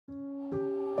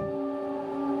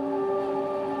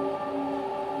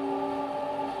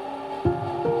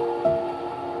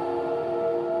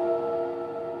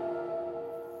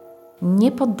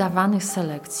niepoddawanych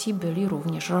selekcji byli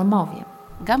również Romowie.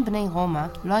 גם בני רומא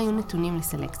לא היו נתונים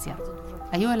לסלקציה.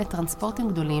 היו אלה טרנספורטים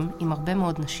גדולים עם הרבה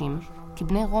מאוד נשים, כי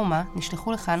בני רומא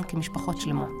נשלחו לכאן כמשפחות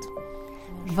שלמות.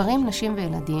 גברים, נשים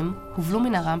וילדים הובלו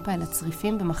מן הרמפה אל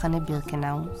הצריפים במחנה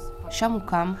בירקנאו. שם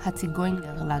הוקם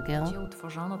הציגוינרלאגר.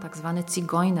 Utworzono tak zwany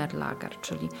Zigeunerlager,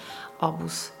 czyli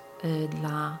obóz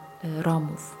dla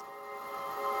Romów.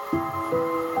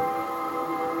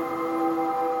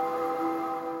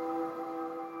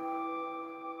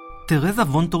 תרזה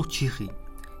וונטורצ'יכי,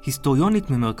 היסטוריונית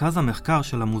ממרכז המחקר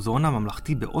של המוזיאון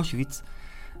הממלכתי באושוויץ,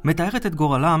 מתארת את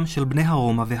גורלם של בני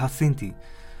הרומא והסינטי,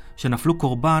 שנפלו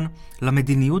קורבן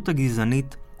למדיניות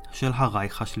הגזענית של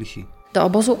הרייך השלישי. Do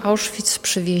obozu Auschwitz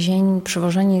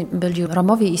przywożeni byli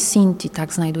Romowie i Sinti,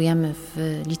 tak znajdujemy w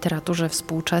literaturze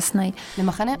współczesnej.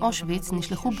 למחנה אושוויץ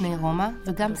נשלחו בני רומא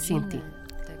וגם סינטי.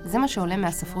 זה מה שעולה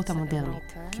מהספרות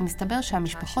המודרנית, כי מסתבר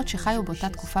שהמשפחות שחיו באותה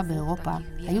תקופה באירופה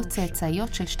היו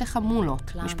צאצאיות של שתי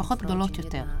חמולות, משפחות גדולות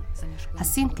יותר.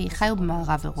 הסינטי חיו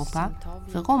במערב אירופה,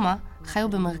 ורומא חיו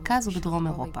במרכז ובדרום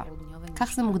אירופה.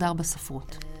 כך זה מוגדר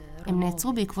בספרות. הם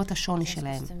נעצרו בעקבות השוני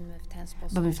שלהם.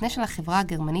 במבנה של החברה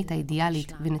הגרמנית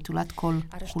האידיאלית ונטולת כל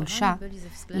חולשה,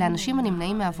 לאנשים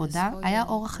הנמנעים מעבודה היה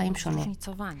אורח חיים שונה.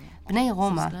 בני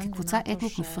רומא, כקבוצה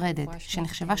אתנית נפרדת,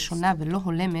 שנחשבה שונה ולא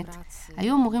הולמת,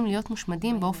 היו אמורים להיות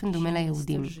מושמדים באופן דומה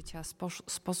ליהודים.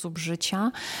 Sposób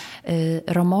życia.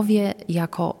 Romowie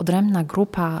jako odrębna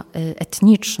grupa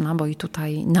etniczna, bo i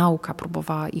tutaj nauka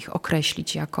próbowała ich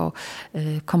określić jako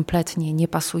kompletnie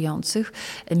niepasujących,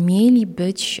 mieli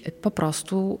być po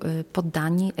prostu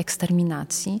poddani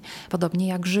eksterminacji, podobnie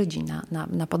jak Żydzi,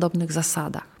 na podobnych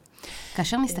zasadach.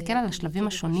 כאשר נסתכל על השלבים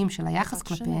השונים של היחס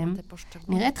כלפיהם,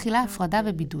 נראה תחילה הפרדה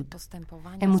ובידוד.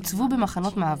 הם הוצבו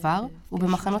במחנות מעבר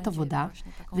ובמחנות עבודה,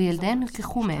 וילדיהם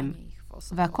נלקחו מהם,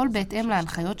 והכל בהתאם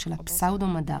להנחיות של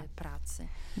הפסאודו-מדע.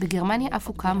 בגרמניה אף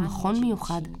הוקם מכון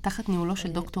מיוחד תחת ניהולו של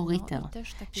דוקטור ריטר,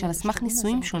 שעל סמך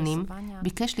ניסויים שונים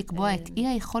ביקש לקבוע את אי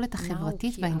היכולת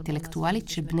החברתית והאינטלקטואלית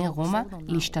של בני רומא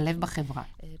להשתלב בחברה.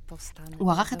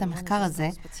 הוא ערך את המחקר הזה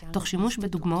תוך שימוש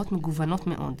בדוגמאות מגוונות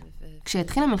מאוד.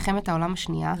 כשהתחילה מלחמת העולם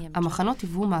השנייה, המחנות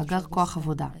היוו מאגר כוח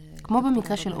עבודה, כמו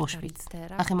במקרה של אושוויץ,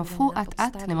 אך הם הפכו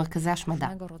אט-אט למרכזי השמדה.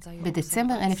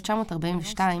 בדצמבר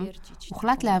 1942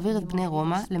 הוחלט להעביר את בני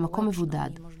רומא למקום מבודד,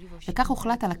 וכך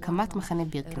הוחלט על הקמת מחנה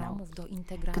בירקנאו.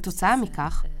 כתוצאה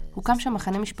מכך, הוקם שם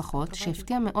מחנה משפחות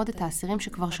שהפתיע מאוד את האסירים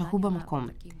שכבר שהו במקום.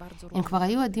 הם כבר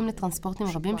היו עדים לטרנספורטים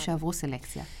רבים שעברו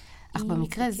סלקציה. אך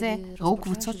במקרה זה ראו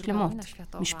קבוצות שלמות,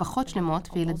 משפחות שלמות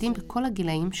וילדים בכל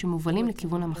הגילאים שמובלים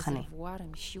לכיוון המחנה.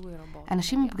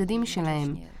 אנשים עם בגדים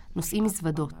משלהם, נושאים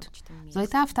מזוודות. זו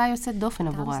הייתה הפתעה יוצאת דופן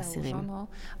עבור האסירים.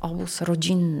 Obóz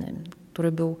rodzinny,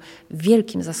 który był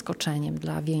wielkim zaskoczeniem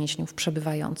dla więźniów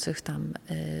przebywających tam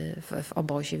w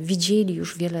obozie. Widzieli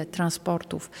już wiele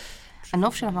transportów.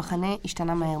 הנוף של המחנה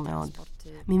השתנה מהר מאוד.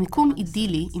 ממיקום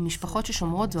אידילי עם משפחות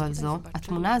ששומרות זו על זו,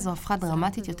 התמונה הזו הפכה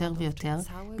דרמטית יותר ויותר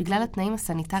בגלל התנאים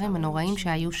הסניטריים הנוראים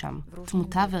שהיו שם,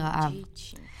 תמותה ורעב.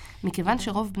 מכיוון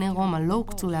שרוב בני רומא לא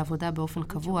הוקצו לעבודה באופן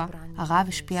קבוע, הרעב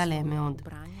השפיע עליהם מאוד.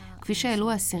 כפי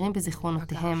שהעלו האסירים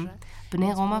בזיכרונותיהם,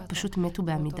 בני רומא פשוט מתו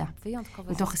בעמידה.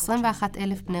 מתוך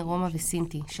 21,000 בני רומא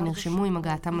וסינטי שנרשמו עם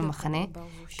הגעתם למחנה,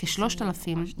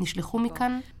 כ3,000 נשלחו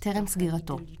מכאן טרם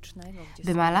סגירתו.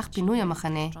 במהלך פינוי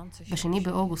המחנה, ב2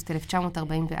 באוגוסט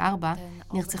 1944,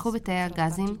 נרצחו בתאי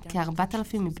הגזים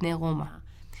כ4,000 מבני רומא.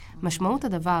 משמעות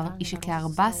הדבר היא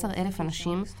שכ14,000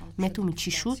 אנשים מתו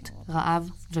מתשישות, רעב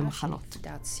ומחלות.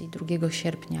 2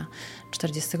 sierpnia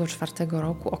 1944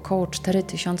 roku około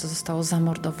 4,000 zostało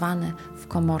zamordowane w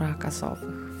komorach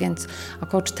gazowych, więc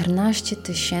około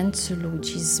 14,000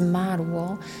 ludzi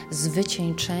zmarło z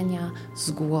wycieńczenia,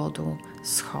 z głodu,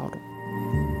 z chorób.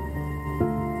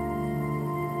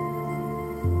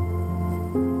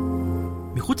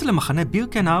 מחוץ למחנה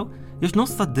בירקנאו ישנו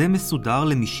שדה מסודר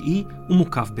למשעי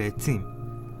ומוקף בעצים.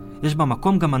 יש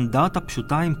במקום גם אנדרטה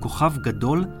פשוטה עם כוכב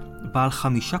גדול בעל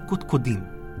 5 קודקודים.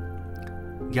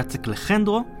 יצק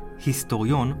לחנדרו,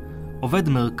 היסטוריון, עובד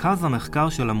מרכז המחקר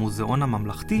של המוזיאון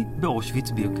הממלכתי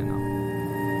באושוויץ בירקנאו.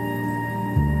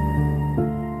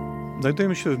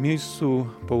 Znajdujemy się w miejscu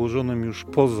położonym już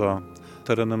poza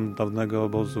terenem dawnego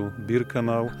obozu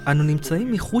Birkenau. אנו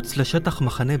נמצאים מחוץ לשטח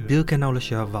מחנה בירקנאו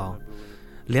לשעבר.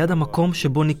 ליד המקום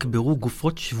שבו נקברו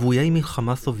גופות שבויי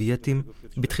מלחמה סובייטים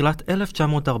בתחילת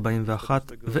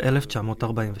 1941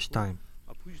 ו-1942.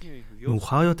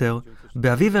 מאוחר יותר,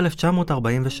 באביב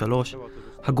 1943,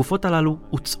 הגופות הללו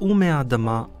הוצאו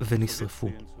מהאדמה ונשרפו.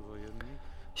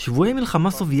 שבויי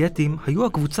מלחמה סובייטים היו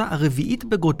הקבוצה הרביעית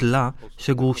בגודלה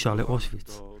שגורשה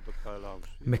לאושוויץ.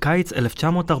 מקיץ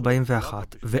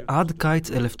 1941 ועד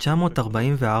קיץ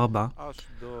 1944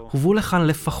 הובאו לכאן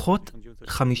לפחות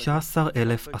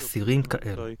 15,000 אסירים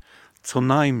כאלה. Co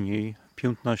najmniej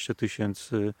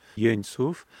 15,000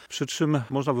 jeńców, przy czym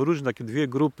można wyróżnić takie dwie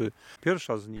grupy.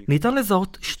 Pierwsza z nich... ניתן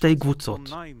לזהות שתי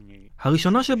קבוצות.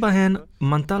 הראשונה שבהן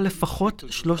מנתה לפחות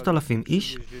 3,000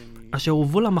 איש, אשר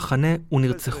הובאו למחנה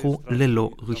ונרצחו ללא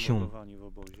רישום.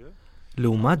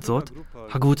 לעומת זאת,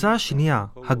 הקבוצה השנייה,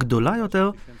 הגדולה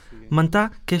יותר, מנתה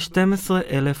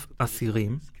כ-12,000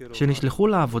 אסירים שנשלחו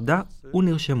לעבודה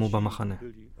ונרשמו במחנה.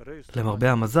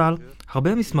 למרבה המזל,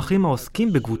 הרבה מסמכים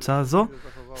העוסקים בקבוצה הזו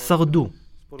שרדו,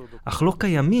 אך לא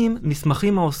קיימים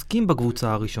מסמכים העוסקים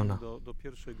בקבוצה הראשונה.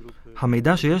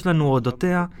 המידע שיש לנו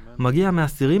אודותיה מגיע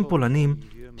מאסירים פולנים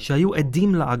שהיו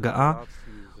עדים להגעה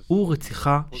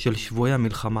ורציחה של שבויי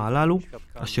המלחמה הללו,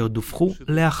 אשר דווחו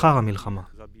לאחר המלחמה.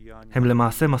 הם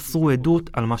למעשה מסרו עדות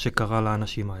על מה שקרה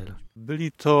לאנשים האלה.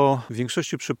 Byli to w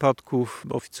większości przypadków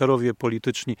oficerowie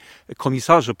polityczni,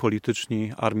 komisarze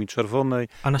polityczni Armii Czerwonej.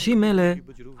 אנשים אלה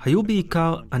היו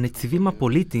בעיקר הנציבים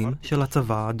הפוליטיים של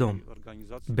הצבא האדום.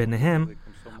 ביניהם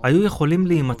היו יכולים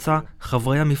להימצא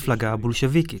חברי המפלגה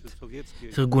הבולשביקית,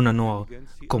 ארגון הנוער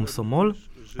קומסומול,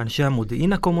 אנשי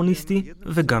המודיעין הקומוניסטי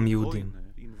וגם יהודים.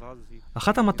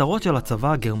 אחת המטרות של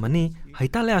הצבא הגרמני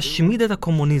הייתה להשמיד את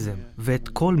הקומוניזם ואת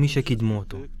כל מי שקידמו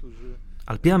אותו.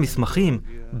 על פי המסמכים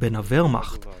בין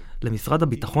הוורמאכט למשרד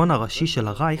הביטחון הראשי של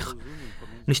הרייך,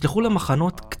 נשלחו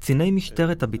למחנות קציני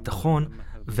משטרת הביטחון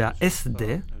וה-SD,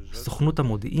 סוכנות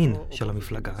המודיעין של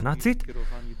המפלגה הנאצית,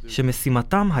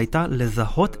 שמשימתם הייתה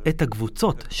לזהות את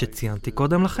הקבוצות שציינתי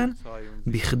קודם לכן,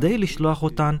 בכדי לשלוח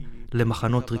אותן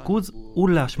למחנות ריכוז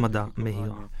ולהשמדה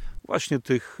מהירה. Właśnie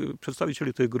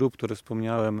przedstawicieli tych grup, które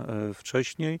wspomniałem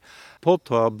wcześniej, po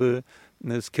to, aby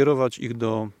skierować ich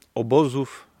do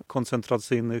obozów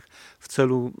koncentracyjnych w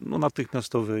celu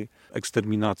natychmiastowej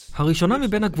eksterminacji. הראשונה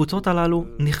מבין הקבוצות הללו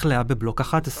נכלאה בבלוק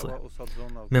 11.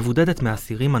 מבודדת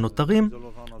מהאסירים הנותרים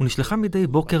ונשלחה מדי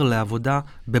בוקר לעבודה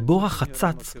בבור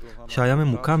החצץ שהיה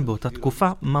ממוקם באותה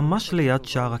תקופה ממש ליד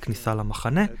שער הכניסה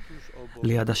למחנה,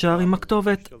 ליד השער עם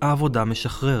הכתובת העבודה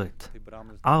משחררת.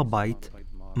 Arbeit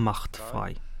macht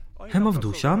frei. הם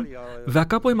עבדו שם,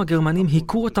 והקאפואים הגרמנים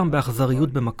היכו אותם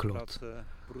באכזריות במקלות.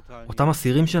 אותם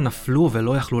אסירים שנפלו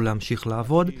ולא יכלו להמשיך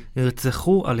לעבוד,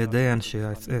 נרצחו על ידי אנשי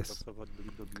ה-SS.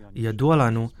 ידוע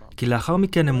לנו כי לאחר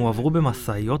מכן הם הועברו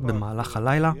במסעיות במהלך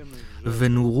הלילה,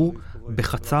 ונורו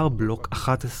בחצר בלוק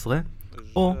 11,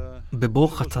 או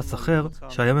בבור חצץ אחר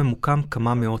שהיה ממוקם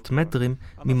כמה מאות מטרים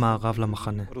ממערב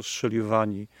למחנה.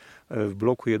 W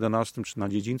bloku 11 czy na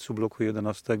dziedzińcu bloku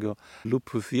 11 lub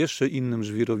w jeszcze innym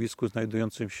żwirowisku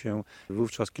znajdującym się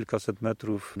wówczas kilkaset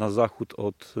metrów na zachód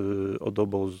od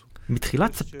obozu.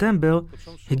 מתחילת ספטמבר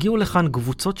הגיעו לכאן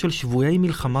קבוצות של שבויי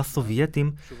מלחמה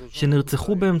סובייטים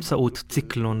שנרצחו באמצעות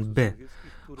ציקלון B,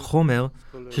 חומר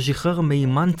ששחרר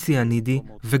מימן ציאנידי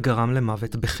וגרם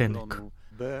למוות בחנק.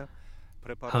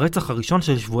 הרצח הראשון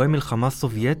של שבויי מלחמה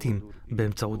סובייטים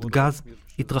באמצעות גז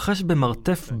התרחש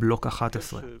במרתף בלוק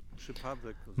 11.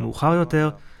 מאוחר יותר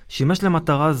שימש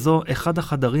למטרה זו אחד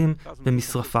החדרים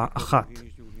במשרפה אחת,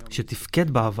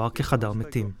 שתפקד בעבר כחדר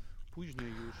מתים.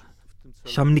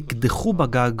 שם נקדחו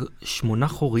בגג 8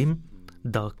 חורים,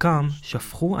 דרכם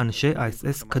שפכו אנשי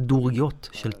ה-SS כדוריות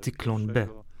של ציקלון B.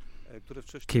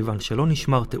 כיוון שלא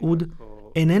נשמר תיעוד,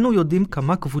 איננו יודעים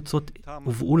כמה קבוצות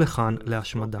הובאו לכאן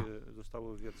להשמדה.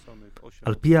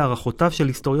 על פי הערכותיו של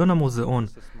היסטוריון המוזיאון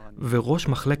וראש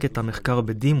מחלקת המחקר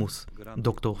בדימוס,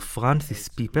 דוקטור פרנסיס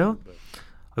פיפר,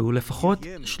 היו לפחות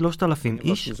 3,000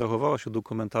 איש. Zachowała się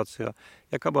dokumentacja,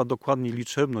 jaka była dokładnie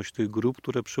liczebność tych grup,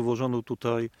 które przywożono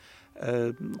tutaj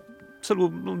w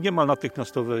celu niemal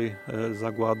natychmiastowej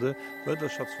zagłady. Wedle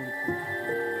szacunku.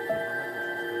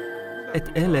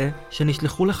 את אלה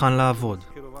שנשלחו לכאן לעבוד.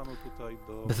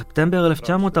 בספטמבר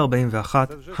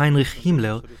 1941, היינריך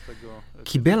הימלר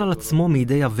קיבל על עצמו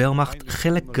מידי הוורמאכט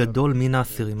חלק גדול מן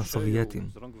האסירים הסובייטים.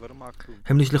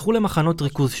 הם נשלחו למחנות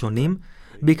ריכוז שונים,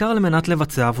 בעיקר על מנת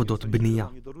לבצע עבודות בנייה.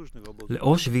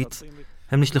 לאושוויץ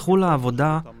הם נשלחו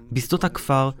לעבודה בשדות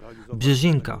הכפר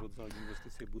בז'ז'ינקה.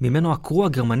 ממנו עקרו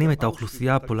הגרמנים את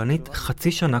האוכלוסייה הפולנית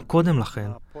חצי שנה קודם לכן,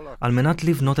 על מנת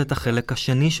לבנות את החלק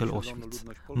השני של אושוויץ,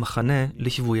 מחנה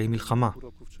לשבויי מלחמה.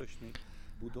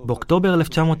 באוקטובר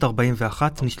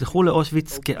 1941 נשלחו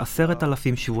לאושוויץ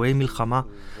כ10,000 שבויי מלחמה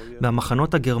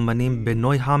מהמחנות הגרמנים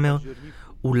בנויהמר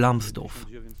ולמסדורף.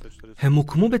 הם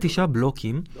הוקמו ב9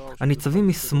 בלוקים הניצבים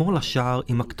משמאל לשער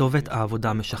עם הכתובת העבודה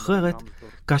המשחררת,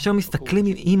 כאשר מסתכלים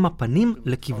עם הפנים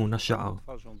לכיוון השער.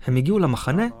 הם הגיעו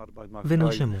למחנה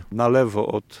ונרשמו. Na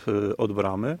lewo od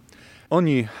bramy.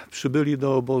 Oni przybyli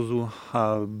do obozu,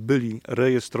 a byli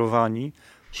rejestrowani.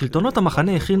 שלטונות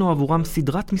המחנה הכינו עבורם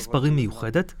סדרת מספרים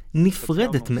מיוחדת,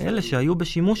 נפרדת מאלה שהיו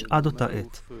בשימוש עד אותה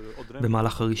עת.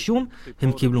 במהלך הרישום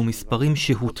הם קיבלו מספרים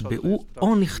שהוטבעו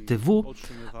או נכתבו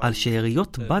על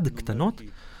שאריות בד קטנות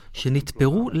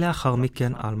שנתפרו לאחר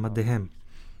מכן על מדיהם.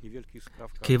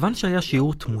 כיוון שהיה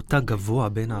שיעור תמותה גבוה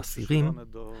בין האסירים,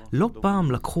 לא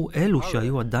פעם לקחו אלו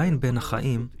שהיו עדיין בין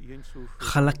החיים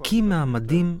חלקים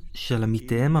מהמדים של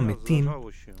עמיתיהם המתים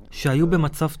שהיו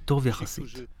במצב טוב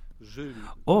יחסית,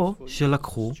 או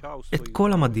שלקחו את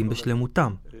כל המדים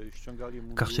בשלמותם,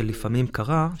 כך שלפעמים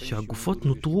קרה שהגופות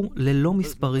נותרו ללא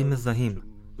מספרים מזהים,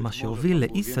 מה שהוביל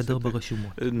לאי סדר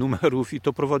ברשומות. Numerów i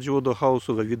to prowadziło do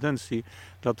chaosu w ewidencji,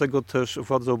 dlatego też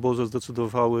władze obozu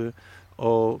zdecydowały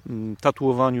o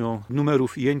tatuowaniu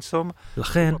numerów jeńcom.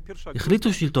 לכן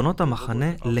החליטו שלטונות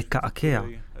המחנה לקעקע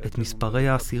את מספרי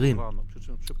האסירים.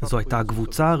 זו הייתה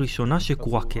הקבוצה הראשונה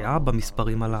שקועקעה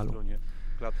במספרים הללו.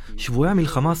 שבויי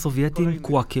המלחמה הסובייטים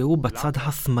קועקעו בצד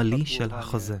השמאלי של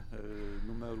החזה.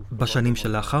 בשנים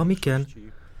שלאחר מכן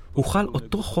הוחל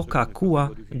אותו חוק קעקוע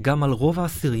גם על רוב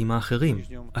האסירים האחרים,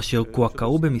 אשר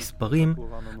קועקעו במספרים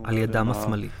על ידם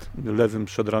השמאלית. Lewym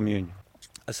przedramieniu.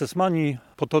 SS-mani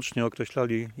potocznie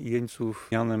określali jeńców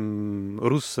mianem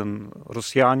Russen,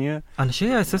 Rosjanie. אנשי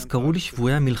האס-אס קראו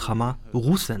לשבויי המלחמה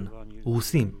רוסן,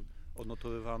 רוסים.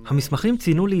 המסמכים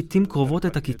ציינו לעתים קרובות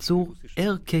את הקיצור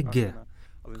RKG,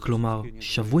 כלומר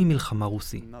שבוי מלחמה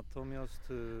רוסי.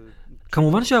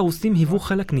 כמובן שהרוסים היוו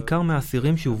חלק ניכר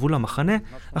מהאסירים שהובאו למחנה,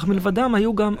 אך מלבדם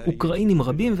היו גם אוקראינים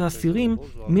רבים ואסירים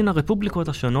מן הרפובליקות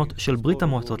השונות של ברית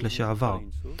המועצות לשעבר.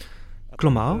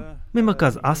 כלומר,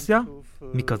 ממרכז אסיה,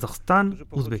 מקזחסטן,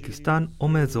 אוזבקיסטן או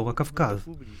מאזור הקווקז.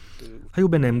 היו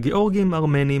ביניהם גיאורגים,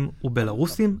 ארמנים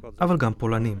ובלרוסים, אבל גם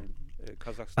פולנים.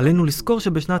 עלינו לזכור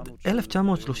שבשנת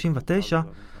 1939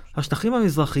 השטחים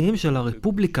המזרחיים של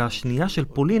הרפובליקה השנייה של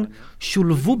פולין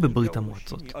שולבו בברית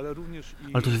המועצות.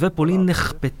 על תושבי פולין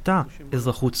נכפתה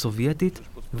אזרחות סובייטית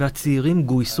והצעירים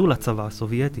גויסו לצבא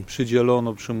הסובייטי.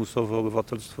 Przydzielono przymusowe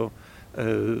obywatelstwo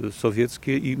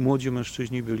sowieckie i młodzi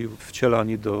mężczyźni byli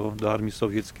wcielani do armii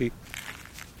sowieckiej.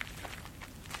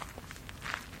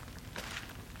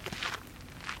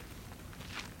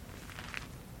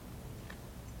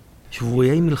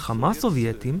 שבויי מלחמה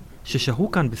סובייטים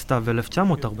ששהו כאן בסתיו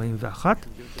 1941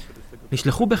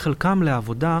 נשלחו בחלקם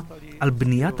לעבודה על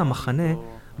בניית המחנה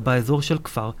באזור של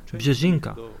כפר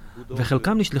בז'ז'ינקה,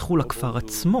 וחלקם נשלחו לכפר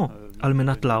עצמו על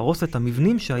מנת להרוס את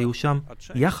המבנים שהיו שם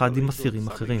יחד עם אסירים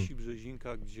אחרים.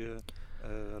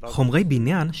 חומרי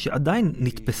בניין שעדיין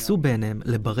נתפסו בעיניהם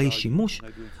לברי שימוש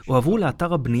הועברו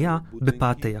לאתר הבנייה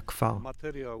בפאתי הכפר.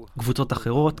 קבוצות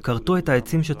אחרות קרטו את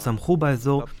העצים שצמחו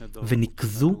באזור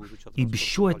ונקזו,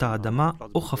 ייבשו את האדמה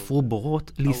או חפרו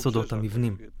בורות ליסודות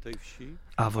המבנים.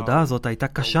 העבודה הזאת הייתה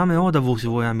קשה מאוד עבור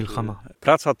שבויי המלחמה.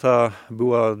 Praca ta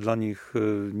była dla nich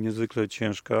niezwykle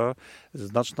ciężka.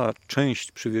 Znaczna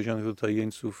część przywiezionych tutaj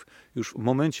jeńców już w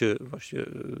momencie właśnie,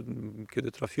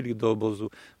 kiedy trafili do obozu,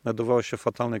 znajdowała się w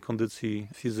fatalnej kondycji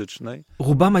fizycznej.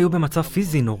 רובם היו במצב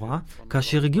פיזי נורא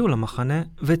כאשר הגיעו למחנה,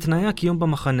 ותנאי הקיום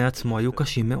במחנה עצמו היו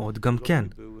קשים מאוד גם כן.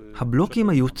 הבלוקים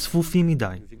היו צפופים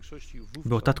מדי.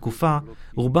 באותה תקופה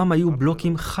רובם היו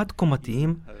בלוקים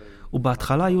חד-קומתיים,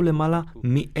 ובהתחלה היו למעלה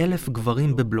מ1,000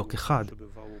 גברים בבלוק אחד,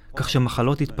 כך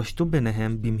שמחלות התפשטו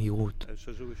ביניהם במהירות.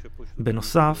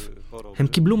 בנוסף, הם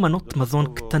קיבלו מנות מזון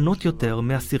קטנות יותר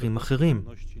מאסירים אחרים.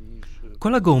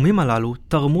 כל הגורמים הללו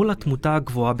תרמו לתמותה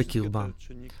הגבוהה בקרבם.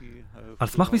 על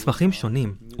סמך מסמכים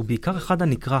שונים, ובעיקר אחד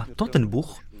הנקרא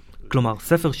טוטנבוך, כלומר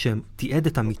ספר שתיעד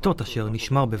את המיטות אשר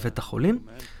נשמר בבית החולים,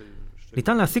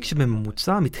 ניתן להסיק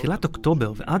שבממוצע מתחילת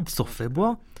אוקטובר ועד סוף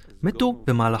פברואר מתו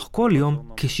במהלך כל יום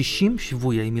כ-60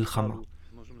 שבויי מלחמה.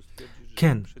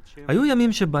 כן, היו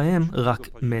ימים שבהם רק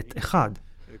מת אחד,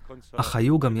 אך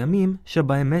היו גם ימים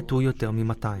שבהם מתו יותר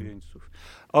מ-200.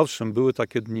 Owszem, były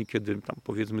takie dni, kiedy tam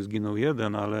powiedzmy zginął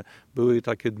jeden, ale były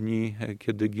takie dni,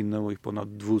 kiedy ginęło ich ponad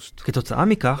 200. כתוצאה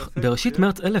מכך, בראשית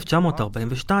מרץ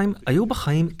 1942 היו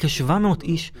בחיים כ-700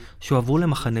 איש שהועברו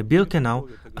למחנה בירקנאו,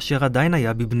 אשר עדיין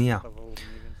היה בבנייה.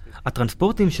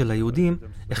 הטרנספורטים של היהודים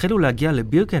החלו להגיע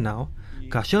לבירקנאו,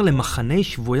 כאשר למחני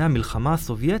שבויי המלחמה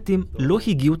הסובייטים לא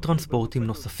הגיעו טרנספורטים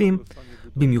נוספים,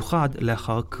 במיוחד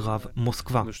לאחר קרב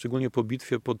מוסקבה. Szczególnie po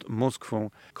bitwie pod Moskwą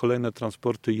kolejne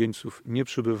transporty jeńców nie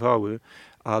przybywały,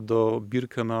 a do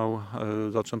Birkenau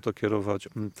zaczęto kierować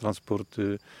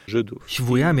transporty Żydów.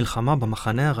 שבויי המלחמה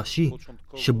במחנה הראשי,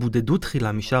 שבודדו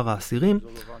תחילה משאר האסירים,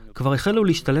 כבר החלו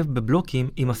להשתלב בבלוקים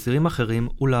עם אסירים אחרים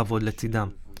ולעבוד לצידם.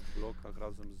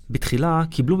 בתחילה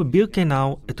קיבלו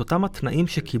בבירקנאו את אותם התנאים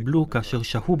שקיבלו כאשר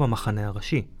שהו במחנה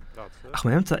הראשי. אך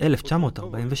מאמצע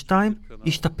 1942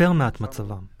 השתפר מעט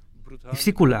מצבם.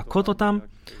 הפסיקו להכות אותם,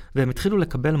 והם התחילו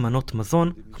לקבל מנות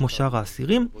מזון כמו שאר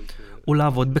האסירים,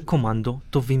 ולעבוד בקומנדו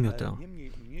טובים יותר.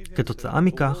 כתוצאה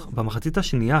מכך, במחצית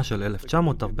השנייה של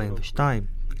 1942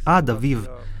 עד אביב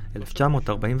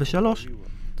 1943,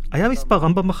 היה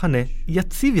מספרם במחנה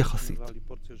יציב יחסית,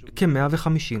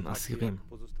 כ-150 אסירים.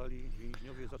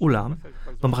 אולם,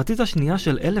 במחצית השנייה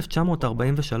של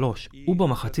 1943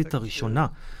 ובמחצית הראשונה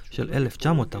של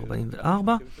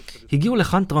 1944, הגיעו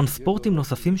לכאן טרנספורטים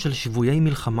נוספים של שבויי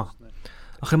מלחמה,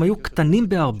 אך הם היו קטנים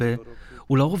בהרבה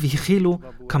ולרוב הכילו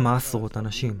כמה עשרות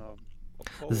אנשים.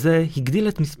 זה הגדיל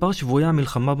את מספר שבויי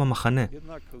המלחמה במחנה,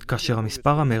 כאשר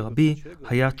המספר המרבי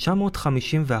היה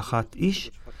 951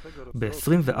 איש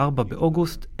ב-24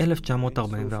 באוגוסט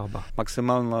 1944.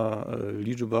 Maksymalna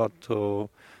liczba to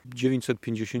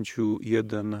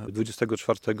 951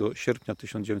 24 sierpnia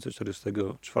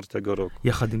 1944 roku.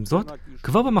 יחד עם זאת,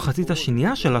 כבר במחצית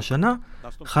השנייה של השנה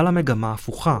חלה מגמה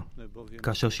הפוכה,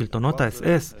 כאשר שלטונות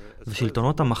האס-אס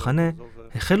ושלטונות המחנה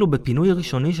החלו בפינוי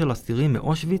ראשוני של אסירים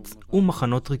מאושוויץ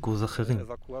ומחנות ריכוז אחרים.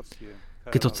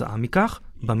 כתוצאה מכך,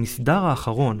 במסדר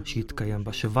האחרון שהתקיים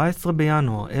ב-17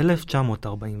 בינואר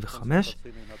 1945,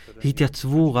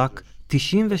 התייצבו רק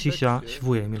 96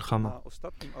 שבויי מלחמה.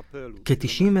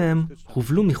 כ-90 מהם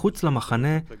הובלו מחוץ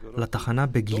למחנה לתחנה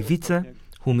בגליוויצה,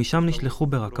 ומשם נשלחו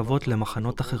ברכבות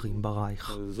למחנות אחרים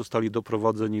ברייך. Zostali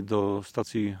doprowadzeni do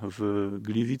stacji w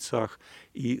Gliwicach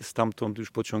i stamtąd już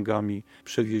pociągami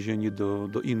przewiezieni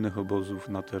do innych obozów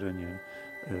na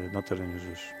terenie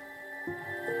Rzeszy.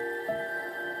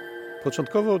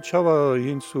 Początkowo ciała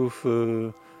jeńców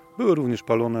były również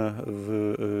palone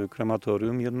w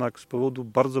krematorium, jednak z powodu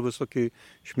bardzo wysokiej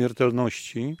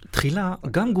śmiertelności. תחילה,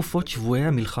 גם גופות שבויי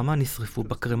המלחמה נשרפו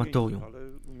בקרמטוריום.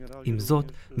 עם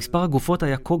זאת, מספר הגופות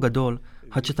היה כה גדול,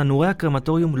 עד שתנורי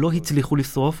הקרמטוריום לא הצליחו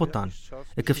לשרוף אותן,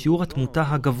 עקב שיעור התמותה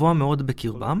הגבוה מאוד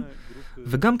בקרבם,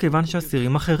 וגם כיוון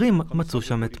שאסירים אחרים מצאו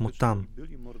שם את מותם.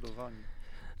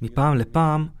 מפעם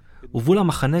לפעם, הובאו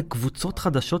למחנה קבוצות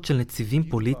חדשות של נציבים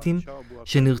פוליטיים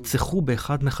שנרצחו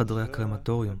באחד מחדרי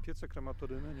הקרמטוריום.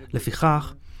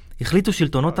 לפיכך, החליטו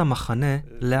שלטונות המחנה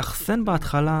לאחסן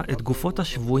בהתחלה את גופות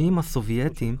השבויים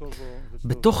הסובייטים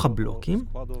בתוך הבלוקים,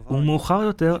 ומאוחר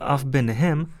יותר אף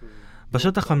ביניהם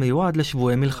בשטח המיועד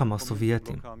לשבויי מלחמה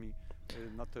סובייטים.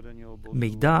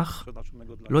 מאידך,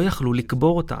 לא יכלו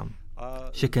לקבור אותם,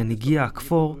 שכן הגיע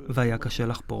הכפור והיה קשה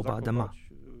לחפור באדמה.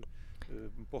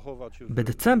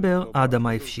 בדצמבר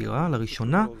האדמה הפשירה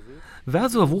לראשונה,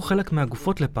 ואז הועברו חלק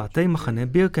מהגופות לפאתי מחנה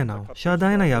בירקנאו,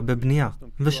 שעדיין היה בבנייה,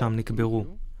 ושם נקברו.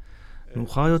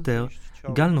 מאוחר יותר,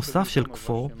 גל נוסף של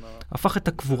כפור הפך את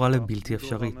הקבורה לבלתי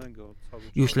אפשרית.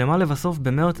 היא הושלמה לבסוף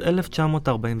במרץ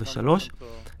 1943,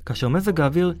 כאשר מזג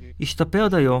האוויר השתפר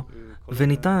דיו,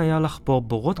 וניתן היה לחפור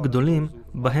בורות גדולים,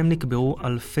 בהם נקברו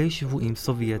אלפי שבויים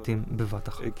סובייטים בבת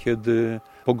אחת. Kiedy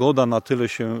pogoda na tyle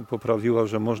się poprawiła,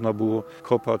 że można było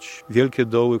kopać wielkie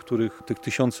doły, w których tych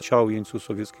tysiące ciał jeńców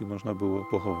sowieckich można było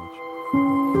pochować.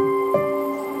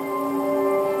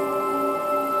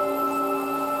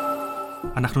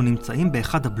 אנחנו נמצאים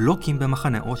באחד הבלוקים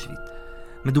במחנה אושוויץ.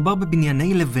 מדובר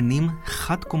בבנייני לבנים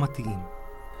חד-קומתיים.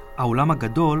 האולם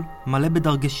הגדול מלא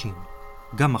בדרגשים.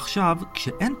 גם עכשיו,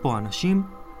 כשאין פה אנשים,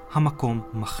 המקום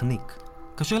מחניק.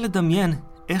 קשה לדמיין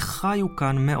איך חיו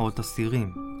כאן מאות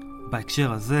אסירים.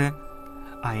 בהקשר הזה,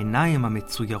 העיניים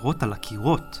המצוירות על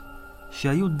הקירות,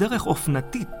 שהיו דרך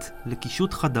אופנתית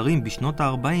לקישוט חדרים בשנות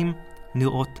ה-40,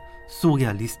 נראות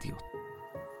סוריאליסטיות.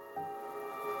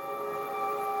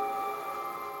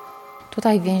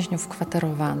 Tutaj więźniów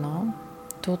kwaterowano,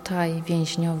 tutaj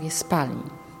więźniowie spali.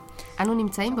 אנו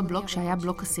נמצאים בבלוק שהיה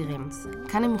בלוק אסירים.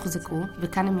 כאן הם יוחזקו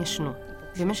וכאן הם ישנו.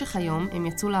 במשך היום הם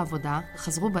יצאו לעבודה,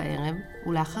 חזרו בערב,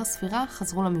 ולאחר ספירה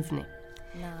חזרו למבנה.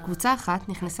 קבוצה אחת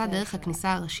נכנסה דרך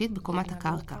הכניסה הראשית בקומת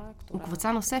הקרקע,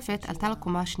 וקבוצה נוספת עלתה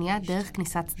לקומה השנייה דרך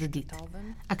כניסה צדדית.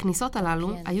 הכניסות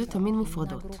הללו היו תמיד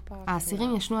מופרדות.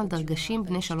 האסירים ישנו על דרגשים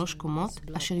בני 3 קומות,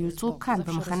 אשר יוצרו כאן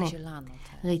במחנה.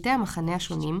 רהיטי המחנה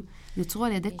השונים יוצרו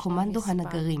על ידי קומנדו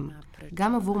הנגרים,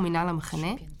 גם עבור מנהל המחנה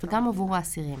וגם עבור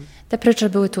האסירים. Te prycze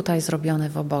były tutaj zrobione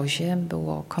w obozie.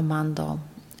 Było komando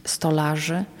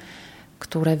stolarzy,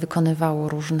 które wykonywało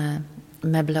różne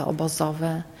meble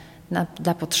obozowe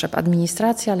dla potrzeb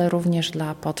administracji, ale również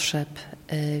dla potrzeb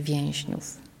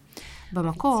więźniów.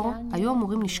 במקור היו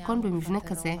אמורים לשכון במבנה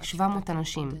כזה 700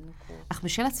 אנשים, אך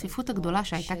בשל הצפיפות הגדולה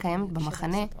שהייתה קיימת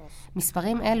במחנה,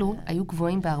 מספרים אלו היו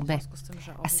גבוהים בהרבה.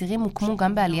 אסירים הוקמו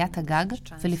גם בעליית הגג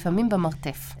ולפעמים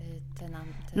במרתף.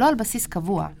 לא על בסיס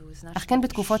קבוע, אך כן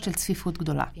בתקופות של צפיפות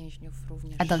גדולה.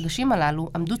 הדרגשים הללו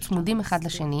עמדו צמודים אחד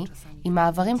לשני, עם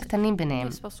מעברים קטנים ביניהם.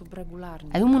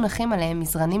 היו מונחים עליהם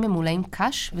מזרנים ממולאים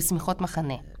קש וסמיכות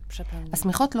מחנה.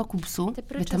 הסמיכות לא קובסו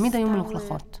ותמיד היו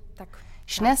מלוכלכות.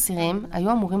 שני אסירים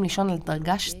היו אמורים לישון על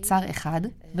דרגש צר אחד,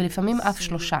 ולפעמים אף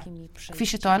 3, כפי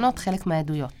שטוענות חלק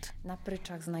מהעדויות. Na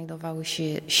pryczach znajdowały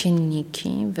się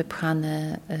sienniki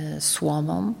wypchane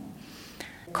słomą,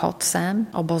 koce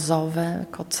obozowe,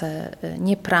 koce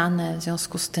nieprane, w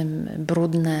związku z tym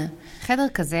brudne. חדר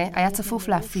כזה היה צפוף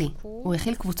להפליא. הוא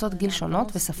הכיל קבוצות גיל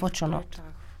שונות ושפות שונות.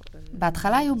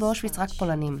 בהתחלה היו באושוויץ רק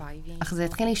פולנים, אך זה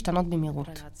התחיל להשתנות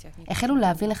במהירות. החלו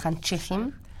להביא לכאן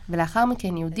צ'כים, ולאחר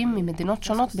מכן יהודים ממדינות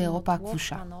שונות באירופה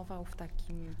הכבושה.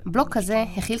 בלוק כזה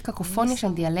הכיל קקופוניה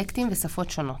של דיאלקטים ושפות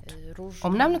שונות.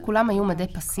 אמנם לכולם היו מדי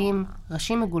פסים,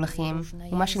 ראשים מגולחים,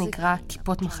 ומה שנקרא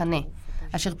כיפות מחנה,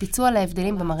 אשר פיצו על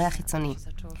ההבדלים במראה החיצוני.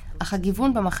 אך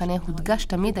הגיוון במחנה הודגש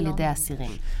תמיד על ידי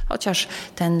האסירים. Chociaż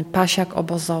ten pasiak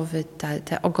obozowy,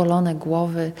 te ogolone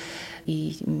głowy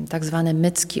i tak zwane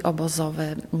mycki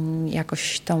obozowe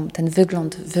jakoś ten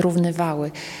wygląd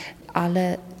wyrównywały,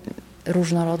 ale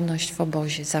różnorodność w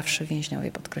obozie zawsze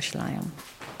więźniowie podkreślają.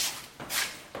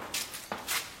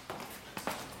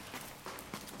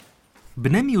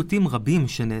 בני מיעוטים רבים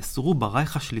שנאסרו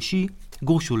ברייך השלישי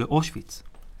גורשו לאושוויץ.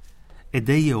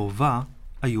 עדי יהובה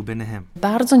היו ביניהם.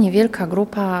 Bardzo niewielka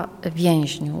grupa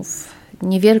więźniów,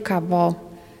 niewielka, bo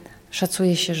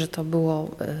szacuje się, że to było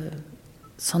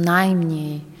co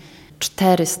najmniej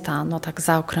 400, no tak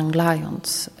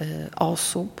zaokrąglając,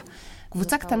 osób.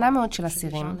 קבוצה קטנה מאוד של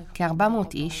אסירים,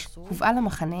 כ-400 איש, הובאה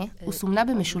למחנה וסומנה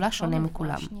במשולש שונה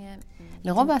מכולם.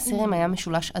 לרוב האסירים היה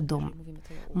משולש אדום.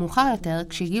 מאוחר יותר,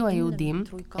 כשהגיעו היהודים,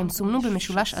 הם סומנו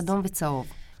במשולש אדום וצהוב,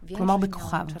 כלומר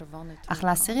בכוכב. אך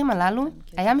לאסירים הללו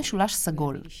היה משולש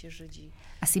סגול.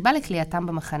 הסיבה לקליעתם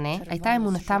במחנה הייתה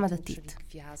אמונתם הדתית.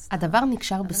 הדבר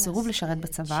נקשר בסירוב לשרת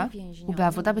בצבא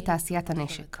ובעבודה בתעשיית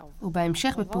הנשק,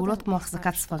 ובהמשך בפעולות כמו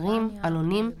החזקת ספרים,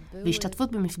 עלונים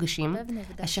והשתתפות במפגשים,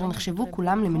 אשר נחשבו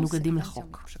כולם למנוגדים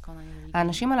לחוק.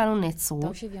 האנשים הללו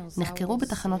נעצרו, נחקרו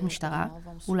בתחנות משטרה,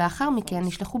 ולאחר מכן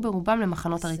נשלחו ברובם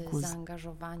למחנות הריכוז.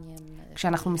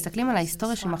 כשאנחנו מסתכלים על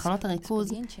ההיסטוריה של מחנות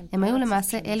הריכוז, הם היו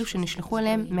למעשה אלו שנשלחו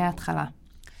אליהם מההתחלה.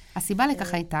 הסיבה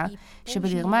לכך הייתה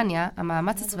שבגרמניה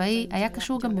המאמץ הצבאי היה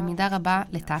קשור גם במידה רבה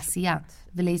לתעשייה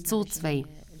ולייצור צבאי,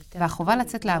 והחובה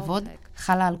לצאת לעבוד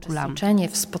חלה על כולם. Uczestniczenie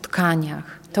w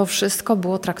spotkaniach, to wszystko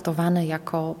było traktowane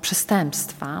jako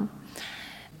przestępstwa.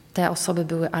 Te osoby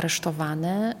były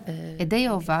aresztowane. עדי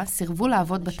יהובה סירבו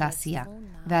לעבוד בתעשייה,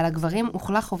 ועל הגברים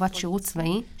הוחלה חובת שירות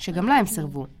צבאי שגם להם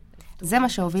סירבו. זה מה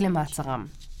שהוביל למעצרם.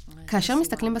 כאשר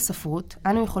מסתכלים בספרות,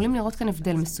 אנו יכולים לראות כאן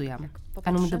הבדל מסוים.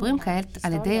 אנו מדברים כעת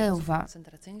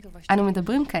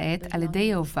על עדי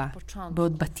יהובה,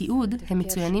 בעוד בתיעוד הם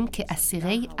מצוינים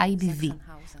כאסירי IBV,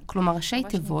 כלומר ראשי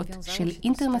תיבות של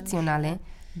אינטרנציונלה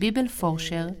ביבל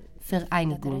פורשר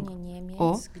פרייניגונג,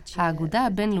 או האגודה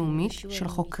הבינלאומית של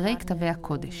חוקרי כתבי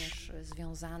הקודש.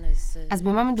 אז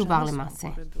במה מדובר למעשה?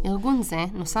 ארגון זה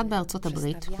נוסד בארצות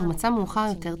הברית ומצא מאוחר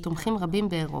יותר תומכים רבים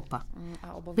באירופה.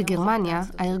 בגרמניה,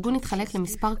 הארגון התחלק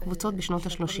למספר קבוצות בשנות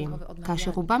ה-30,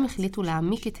 כאשר רובם החליטו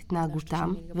להעמיק את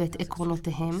התנהגותם ואת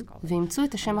עקרונותיהם, ואימצו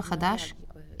את השם החדש,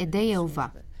 עדי יהובה,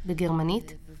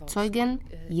 בגרמנית, צויגן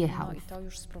יהוב.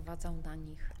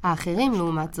 האחרים,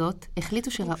 לעומת זאת,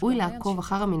 החליטו שראוי לעקוב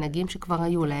אחר המנהגים שכבר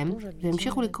היו להם,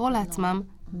 והמשיכו לקרוא לעצמם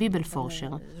ביבל פורשר,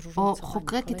 או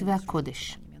חוקרי כתבי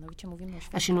הקודש.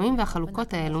 השינויים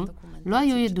והחלוקות האלו לא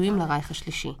היו ידועים לרייך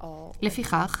השלישי.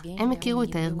 לפיכך, הם הכירו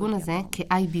את הארגון הזה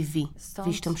כ-IBV,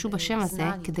 והשתמשו בשם הזה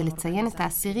כדי לציין את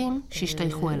האסירים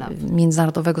שהשתייכו אליו.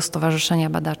 Międzynarodowego Stowarzyszenia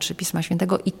Badaczy Pisma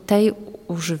Świętego i tej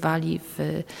używali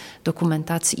w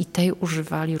dokumentacji, i tej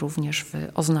używali również w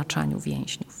oznaczaniu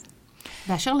więźniów.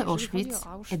 באשר לאושוויץ,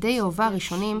 עדי יהובה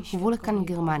הראשונים הובאו לכאן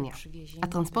מגרמניה.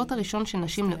 הטרנספורט הראשון של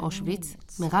נשים לאושוויץ,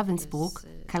 מרבנסבורג,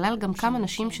 כלל גם כמה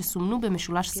נשים שסומנו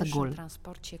במשולש סגול.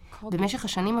 במשך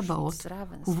השנים הבאות,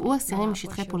 הובאו אסירים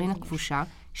משטחי פולין הכבושה,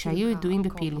 שהיו ידועים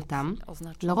בפעילותם,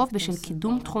 לרוב בשל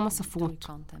קידום תחום הספרות.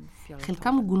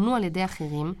 חלקם גונו על ידי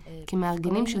אחרים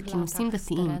כמארגנים של כינוסים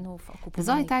דתיים,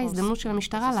 וזו הייתה ההזדמנות של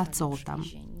המשטרה לעצור אותם.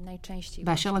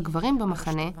 באשר לגברים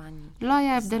במחנה, לא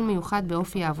היה הבדל מיוחד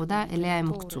באופי העבודה אליה הם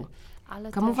הוקצו.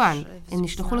 כמובן, הם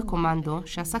נשלחו לקומנדו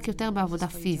שעסק יותר בעבודה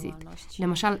פיזית,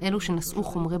 למשל אלו שנשאו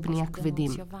חומרי בנייה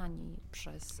כבדים.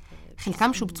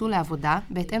 חלקם שובצו לעבודה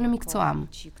בהתאם למקצועם.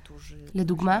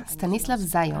 לדוגמה, סטניסלב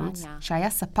זיונץ, שהיה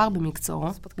ספר במקצועו,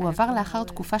 הוא עבר לאחר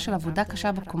תקופה של עבודה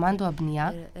קשה בקומנדו הבנייה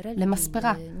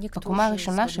למספרה, בקומה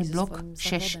הראשונה של בלוק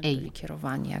 6A.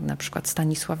 Jak na przykład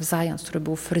Stanisław Zając, który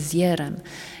był fryzjerem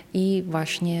i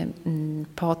właśnie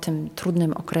po tym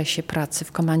trudnym okresie pracy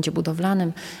w komandzie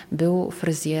budowlanym był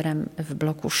fryzjerem w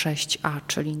bloku 6A,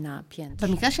 czyli na piętrze.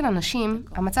 במקרה של הנשים,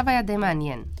 המצב היה די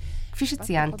מעניין. כפי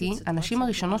שציינתי, הנשים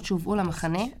הראשונות שהובאו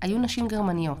למחנה היו נשים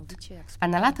גרמניות.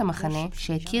 הנהלת המחנה,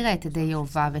 שהכירה את עדי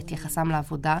יהובה ואת יחסם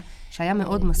לעבודה, שהיה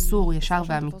מאוד מסור, ישר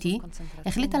ואמיתי,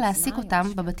 החליטה להעסיק אותם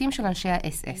בבתים של אנשי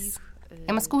ה-SS.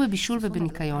 הם עסקו בבישול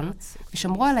ובניקיון,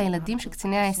 ושמרו על הילדים של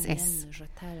קציני ה-SS.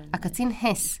 הקצין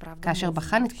הס, כאשר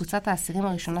בחן את קבוצת האסירים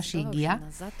הראשונה שהגיעה,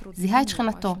 זיהה את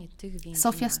שכנתו,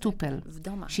 סופיה סטופל,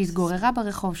 שהתגוררה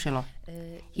ברחוב שלו.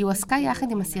 היא הועסקה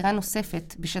יחד עם אסירה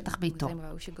נוספת בשטח ביתו.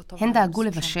 הן דאגו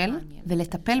לבשל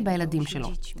ולטפל בילדים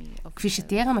שלו. כפי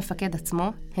שתיאר המפקד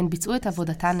עצמו, הן ביצעו את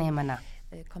עבודתה נאמנה.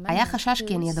 היה חשש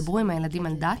כי הן ידברו עם הילדים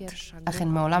על דת, אך הן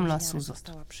מעולם לא עשו זאת.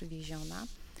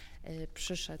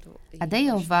 עדי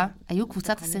יהובה היו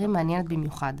קבוצת אסירים מעניינת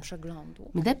במיוחד.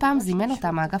 מדי פעם זימן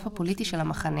אותם האגף הפוליטי של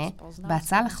המחנה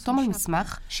בהצעה לחתום על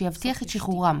מסמך שיבטיח את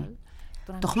שחרורם.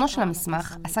 תוכנו של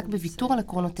המסמך עסק בוויתור על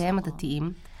עקרונותיהם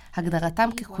הדתיים, הגדרתם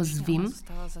ככוזבים,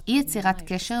 אי יצירת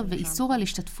קשר ואיסור על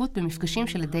השתתפות במפגשים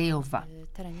של עדי יהובה.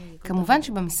 כמובן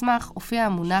שבמסמך הופיע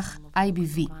המונח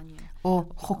IBV, או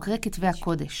חוקרי כתבי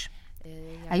הקודש.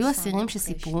 היו אסירים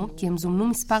שסיפרו כי הם זומנו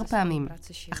מספר פעמים,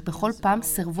 אך בכל פעם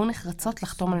סרבו נחרצות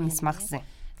לחתום על מסמך זה.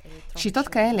 שיטות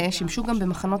כאלה שימשו גם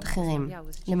במחנות אחרים,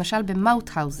 למשל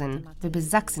במאוטהאוזן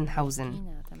ובזקסנהאוזן,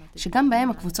 שגם בהם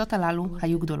הקבוצות הללו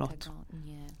היו גדולות.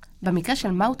 במקרה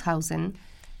של מאוטהאוזן,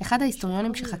 אחד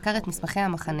ההיסטוריונים שחקר את מסמכי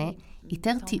המחנה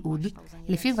איתר תיעוד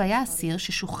לפיו היה אסיר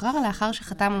ששוחרר לאחר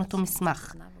שחתם על אותו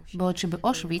מסמך, בעוד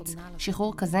שבאושוויץ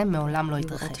שחרור כזה מעולם לא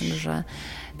התרחש. że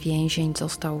więzień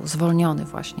został zwolniony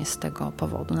właśnie z tego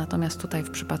powodu. Natomiast tutaj w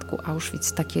przypadku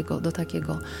Auschwitz do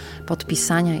takiego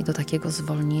podpisania i do takiego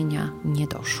zwolnienia nie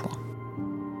doszło.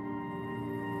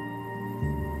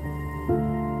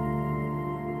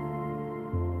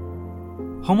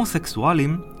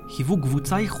 הומוסקסואלים היוו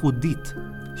קבוצה ייחודית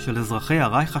של אזרחי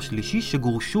הרייך השלישי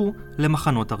שגורשו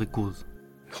למחנות הריכוז.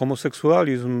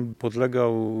 Homoseksualizm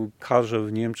podlegał karze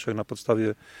w Niemczech na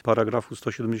podstawie paragrafu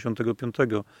 175.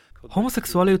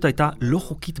 הומוסקסואליות הייתה לא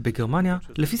חוקית בגרמניה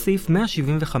לפי סעיף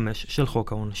 175 של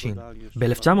חוק העונשין.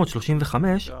 ב-1935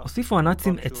 הוסיפו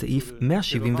הנאצים את סעיף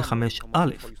 175א,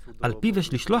 על פיו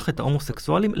יש לשלוח את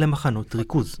ההומוסקסואלים למחנות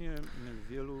ריכוז.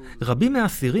 רבים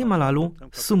מהאסירים הללו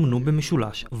סומנו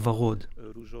במשולש ורוד.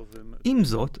 עם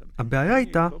זאת, הבעיה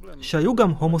הייתה שהיו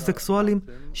גם הומוסקסואלים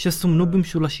שסומנו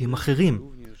במשולשים אחרים,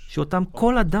 שאותם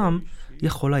כל אדם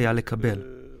יכול היה לקבל.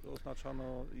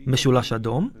 משולש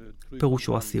אדום,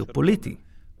 פירושו אסיר פוליטי,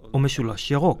 או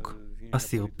משולש ירוק,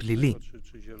 אסיר פלילי.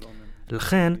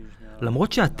 לכן,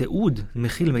 למרות שהתיעוד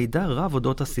מכיל מידע רב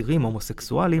אודות אסירים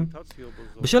הומוסקסואלים,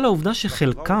 בשל העובדה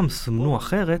שחלקם סומנו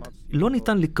אחרת, לא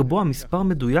ניתן לקבוע מספר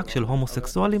מדויק של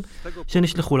הומוסקסואלים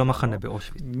שנשלחו למחנה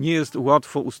באושוויץ. Nie jest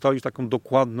łatwo ustalić taką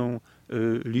dokładną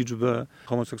liczbę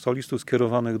homoseksualistów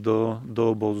skierowanych do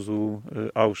obozu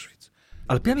Auschwitz.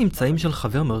 על פי הממצאים של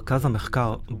חבר מרכז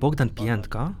המחקר בוגדן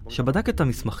פיינטקה, שבדק את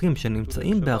המסמכים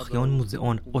שנמצאים בארכיון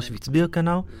מוזיאון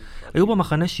אושוויץ-בירקנאו, היו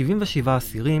במחנה 77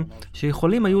 אסירים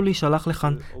שיכולים היו להישלח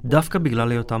לכאן דווקא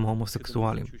בגלל היותם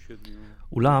הומוסקסואלים.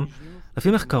 אולם,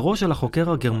 לפי מחקרו של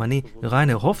החוקר הגרמני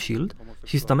ריינר הופשילד,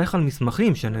 שהסתמך על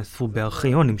מסמכים שנאספו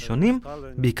בארכיונים שונים,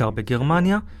 בעיקר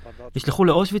בגרמניה, נשלחו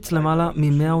לאושוויץ למעלה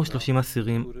מ-130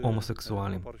 אסירים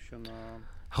הומוסקסואלים.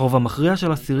 הרוב המכריע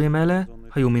של אסירים אלה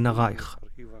היו מן הרייך.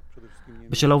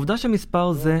 בשל העובדה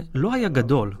שמספר זה לא היה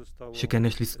גדול, שכן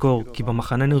יש לזכור כי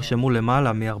במחנה נרשמו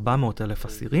למעלה מ-400,000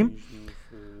 אסירים,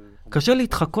 קשה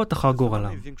להתחקות אחר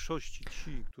גורלם.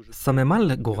 סממן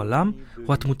לגורלם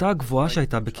הוא התמותה הגבוהה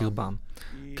שהייתה בקרבם.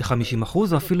 כ-50%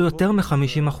 או אפילו יותר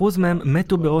מ-50% מהם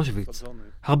מתו באושוויץ.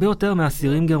 הרבה יותר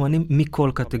מאסירים גרמנים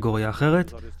מכל קטגוריה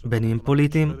אחרת, בין אם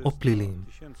פוליטיים או פליליים.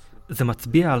 זה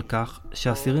מצביע על כך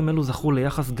שהאסירים אלו זכו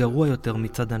ליחס גרוע יותר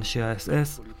מצד אנשי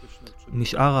ה-SS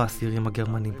משאר האסירים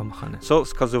הגרמנים במחנה. Co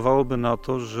wskazywałoby na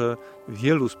to, że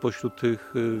wielu spośród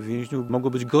tych więźniów mogło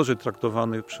być gorzej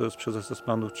traktowanych przez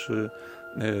SS-manów czy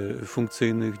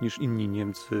funkcyjnych niż inni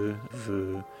Niemcy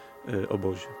w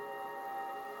obozie.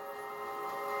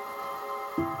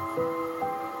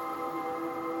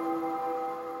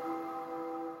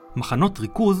 מחנות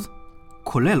ריכוז,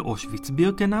 כולל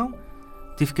אושוויץ-בירקנאו,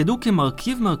 תפקדו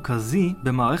כמרכיב מרכזי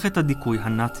במערכת הדיכוי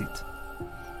הנאצית.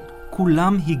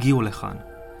 כולם הגיעו לכאן,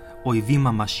 אויבים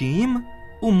ממשיים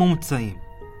ומומצאים.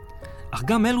 אך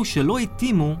גם אלו שלא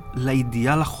התאימו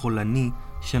לאידיאל החולני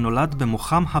שנולד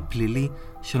במוחם הפלילי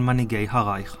של מנהיגי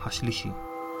הרייך השלישי.